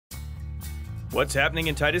What's happening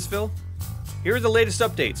in Titusville? Here are the latest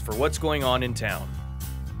updates for what's going on in town.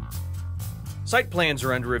 Site plans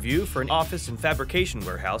are under review for an office and fabrication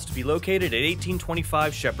warehouse to be located at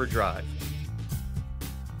 1825 Shepherd Drive.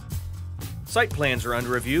 Site plans are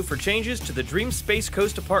under review for changes to the Dream Space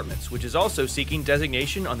Coast Apartments, which is also seeking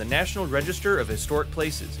designation on the National Register of Historic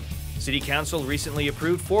Places. City Council recently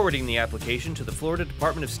approved forwarding the application to the Florida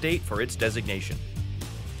Department of State for its designation.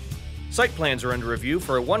 Site plans are under review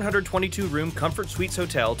for a 122-room Comfort Suites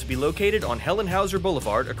hotel to be located on Helen Hauser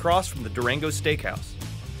Boulevard across from the Durango Steakhouse.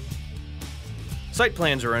 Site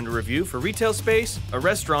plans are under review for retail space, a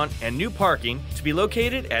restaurant, and new parking to be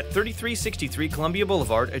located at 3363 Columbia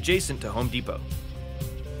Boulevard adjacent to Home Depot.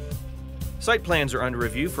 Site plans are under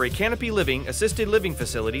review for a Canopy Living assisted living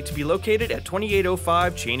facility to be located at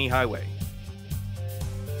 2805 Cheney Highway.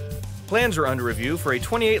 Plans are under review for a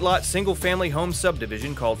 28-lot single-family home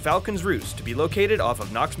subdivision called Falcon's Roost to be located off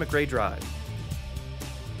of Knox McRae Drive.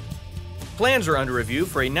 Plans are under review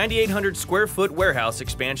for a 9,800 square foot warehouse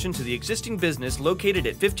expansion to the existing business located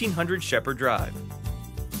at 1500 Shepherd Drive.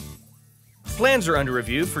 Plans are under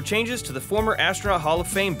review for changes to the former Astronaut Hall of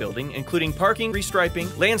Fame building, including parking,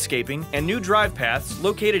 restriping, landscaping, and new drive paths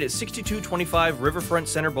located at 6225 Riverfront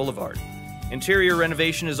Center Boulevard. Interior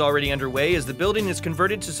renovation is already underway as the building is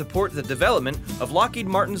converted to support the development of Lockheed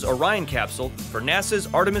Martin's Orion capsule for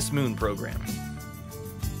NASA's Artemis Moon program.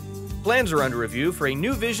 Plans are under review for a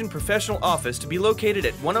New Vision professional office to be located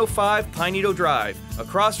at 105 Pinedo Drive,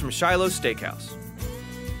 across from Shiloh's Steakhouse.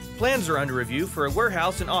 Plans are under review for a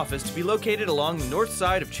warehouse and office to be located along the north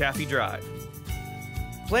side of Chaffee Drive.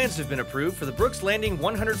 Plans have been approved for the Brooks Landing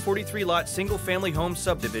 143-lot single-family home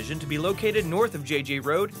subdivision to be located north of JJ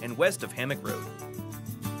Road and west of Hammock Road.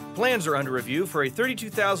 Plans are under review for a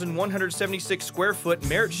 32,176 square foot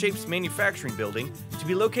Merit Shapes manufacturing building to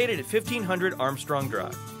be located at 1500 Armstrong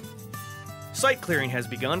Drive. Site clearing has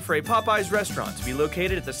begun for a Popeyes restaurant to be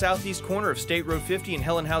located at the southeast corner of State Road 50 and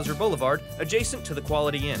Helen Hauser Boulevard, adjacent to the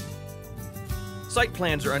Quality Inn. Site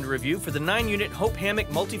plans are under review for the 9-unit Hope Hammock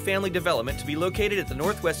multifamily development to be located at the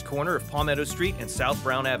northwest corner of Palmetto Street and South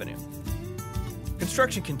Brown Avenue.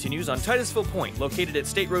 Construction continues on Titusville Point, located at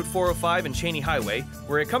State Road 405 and Cheney Highway,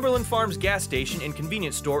 where a Cumberland Farms gas station and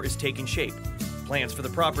convenience store is taking shape. Plans for the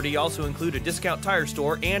property also include a discount tire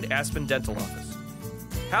store and Aspen Dental office.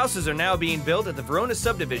 Houses are now being built at the Verona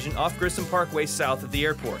subdivision off Grissom Parkway south of the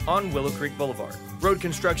airport on Willow Creek Boulevard. Road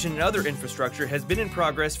construction and other infrastructure has been in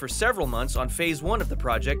progress for several months on Phase 1 of the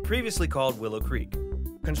project, previously called Willow Creek.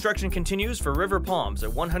 Construction continues for River Palms, a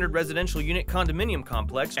 100 residential unit condominium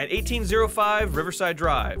complex at 1805 Riverside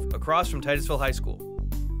Drive, across from Titusville High School.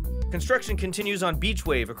 Construction continues on Beach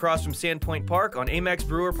Wave across from Sandpoint Park on Amex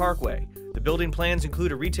Brewer Parkway. The building plans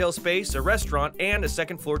include a retail space, a restaurant, and a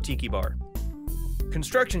second-floor tiki bar.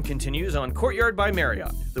 Construction continues on Courtyard by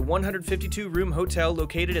Marriott, the 152-room hotel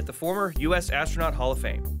located at the former U.S. Astronaut Hall of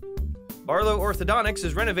Fame. Barlow Orthodontics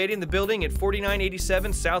is renovating the building at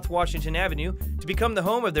 4987 South Washington Avenue to become the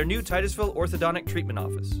home of their new Titusville Orthodontic Treatment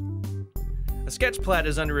Office. A sketch plat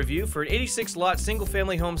is under review for an 86-lot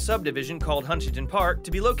single-family home subdivision called Huntington Park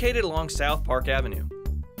to be located along South Park Avenue.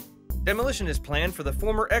 Demolition is planned for the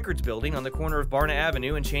former Eckerts building on the corner of Barna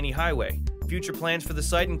Avenue and Cheney Highway. Future plans for the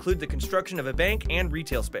site include the construction of a bank and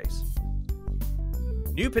retail space.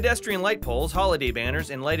 New pedestrian light poles, holiday banners,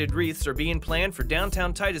 and lighted wreaths are being planned for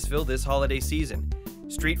downtown Titusville this holiday season.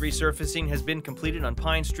 Street resurfacing has been completed on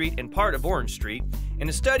Pine Street and part of Orange Street, and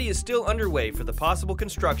a study is still underway for the possible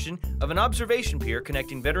construction of an observation pier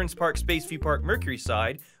connecting Veterans Park Spaceview Park Mercury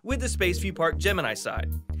side with the Spaceview Park Gemini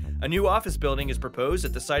side. A new office building is proposed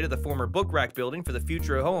at the site of the former book rack building for the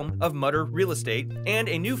future home of Mutter Real Estate, and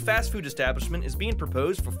a new fast food establishment is being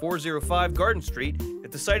proposed for 405 Garden Street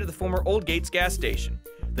at the site of the former Old Gates gas station.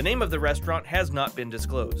 The name of the restaurant has not been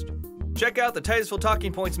disclosed. Check out the Titusville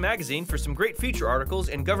Talking Points magazine for some great feature articles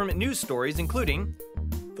and government news stories, including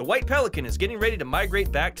the white pelican is getting ready to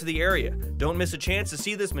migrate back to the area. Don't miss a chance to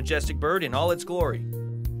see this majestic bird in all its glory.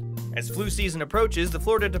 As flu season approaches, the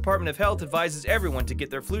Florida Department of Health advises everyone to get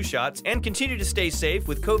their flu shots and continue to stay safe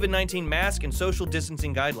with COVID-19 mask and social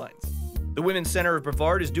distancing guidelines. The Women's Center of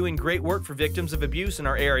Brevard is doing great work for victims of abuse in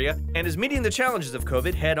our area and is meeting the challenges of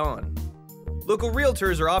COVID head-on. Local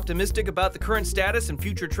realtors are optimistic about the current status and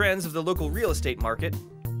future trends of the local real estate market.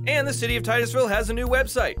 And the City of Titusville has a new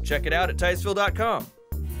website. Check it out at titusville.com.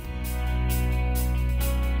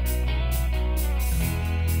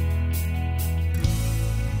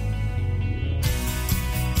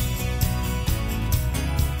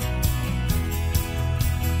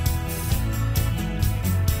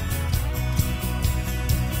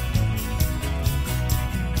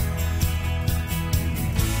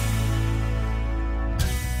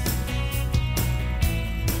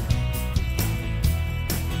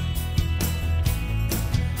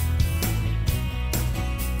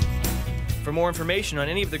 For more information on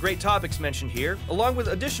any of the great topics mentioned here, along with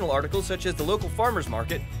additional articles such as the local farmers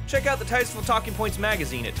market, check out the Titusville Talking Points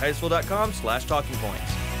magazine at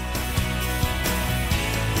titusville.com/talkingpoints.